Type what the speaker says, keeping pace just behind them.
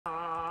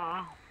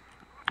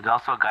There's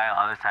also a guy on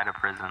the other side of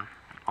prison.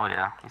 Oh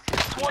yeah, you see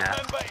this Squad guy.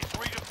 member is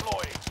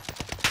redeploying.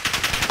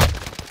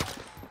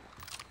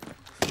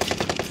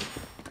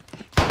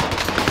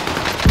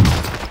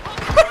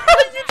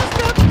 You just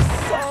got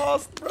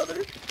sauced, brother.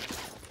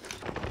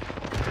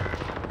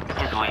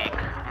 He's weak.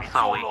 He's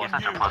so weak. He's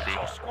such a pussy.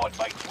 Your squad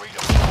mates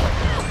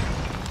redeploying.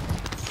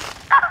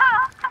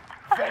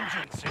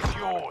 Vengeance is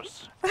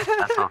yours.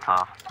 That's so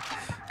tough.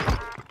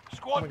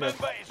 Squad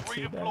member is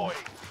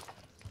redeploying.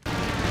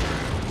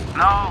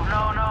 No,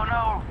 no, no,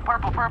 no.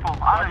 Purple, purple.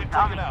 On me,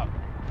 on me. Out.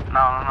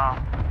 No, no, no.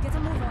 Get a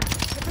move on. Get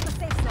to the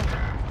safe zone.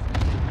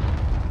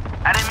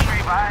 I didn't mean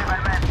revive, I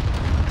meant.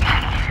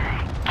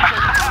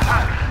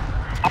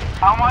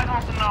 How am I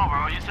supposed to know, bro?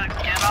 You said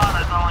get on,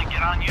 I thought like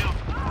get on you.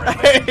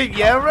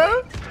 Yeah,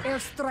 bro?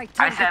 Airstrike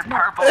I said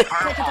purple, Take it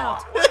purple.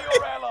 out. One of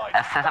your allies.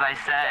 That's what I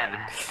said.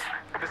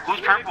 Who's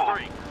purple?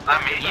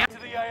 Let me, you. To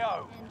the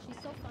AO. And she's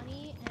so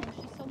funny and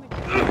she's so much.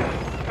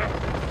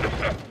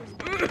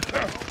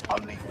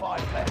 Only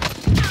 5 left.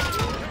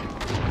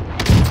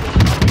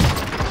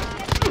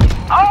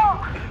 Oh!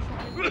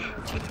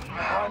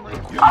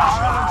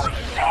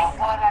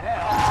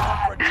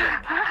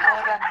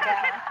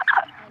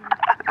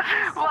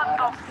 What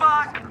the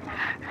fuck?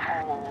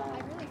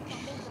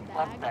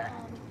 What the?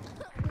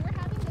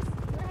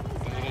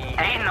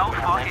 Ain't no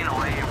fucking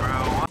way, bro.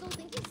 So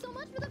thank you so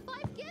much for the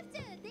 5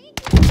 gifted. Thank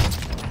you.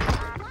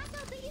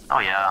 Blackout, thank you so Oh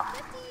yeah. much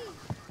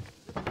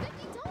for the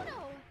 50 dono.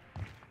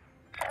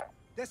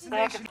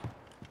 Destination.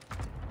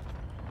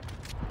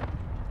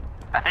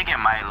 I think it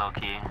might low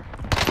key.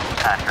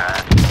 That's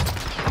right.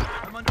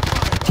 I'm under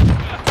fire.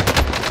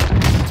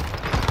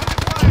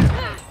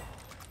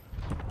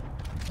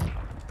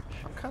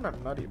 I'm kind of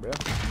nutty, bro.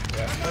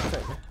 Yeah, that's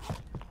it.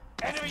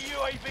 Enemy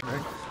UAV.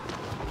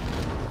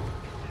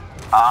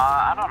 I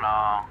don't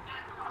know.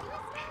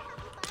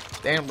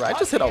 Damn, bro, I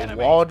just hit a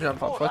wall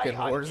jump on fucking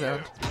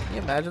Warzone. Can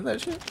you imagine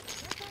that shit?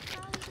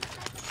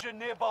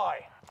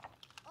 Nearby.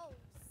 Oh,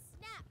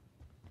 snap.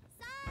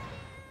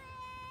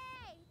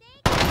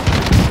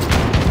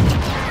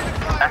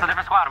 That's a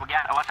different squad. We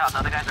got watch out. The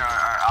other guys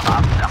are on the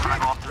opposite. I'm gonna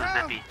go up to the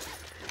zippy.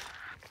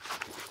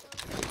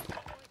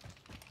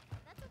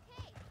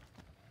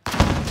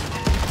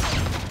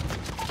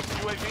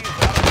 UAV is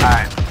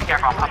Alright, be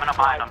careful. I'm coming up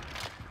behind him.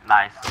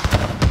 Nice.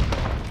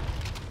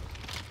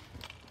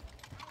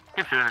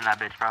 Keep shooting in that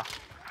bitch, bro.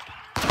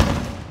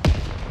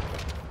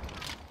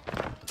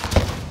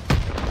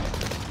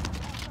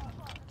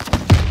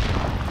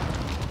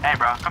 Hey,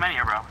 bro. Come in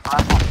here, bro.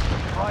 Last one.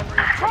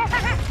 primary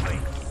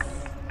objective.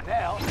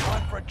 Now,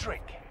 time for a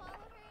drink.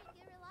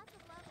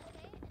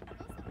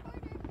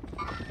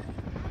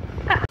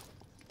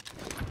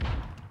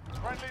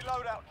 Friendly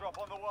loadout drop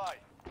on the way.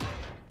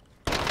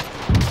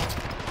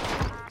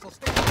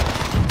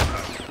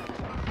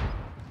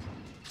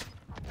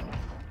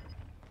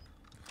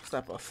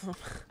 Step off.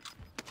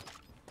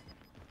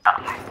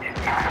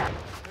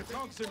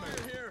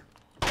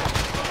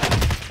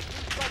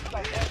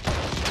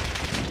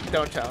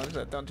 Don't challenge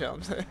that, don't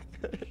challenge that.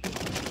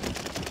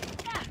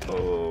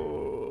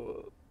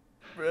 Oh,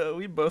 bro,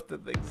 we both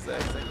did the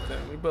exact same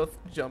thing. We both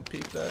jump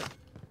peeked that.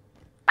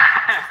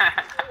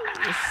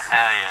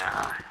 Hell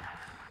yeah.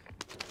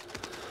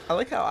 I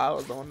like how I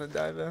was the one to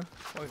die though.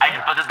 But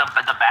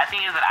the bad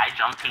thing is that I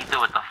jump peeked it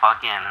with the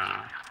fucking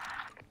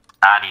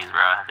bodies,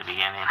 bro, at the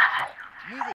beginning.